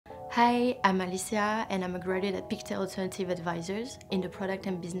Hi, I'm Alicia and I'm a graduate at Pictet Alternative Advisors in the Product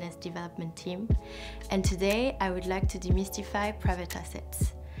and Business Development team. And today I would like to demystify private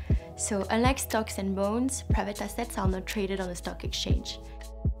assets. So unlike stocks and bonds, private assets are not traded on a stock exchange.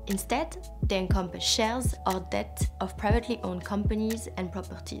 Instead, they encompass shares or debt of privately owned companies and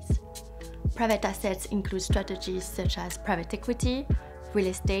properties. Private assets include strategies such as private equity, real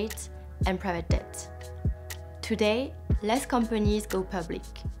estate, and private debt. Today, less companies go public,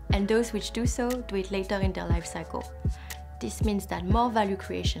 and those which do so do it later in their life cycle. This means that more value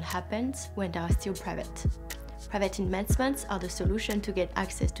creation happens when they are still private. Private investments are the solution to get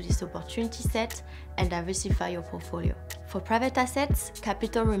access to this opportunity set and diversify your portfolio. For private assets,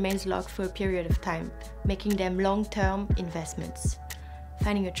 capital remains locked for a period of time, making them long-term investments.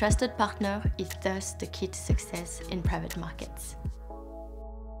 Finding a trusted partner is thus the key to success in private markets.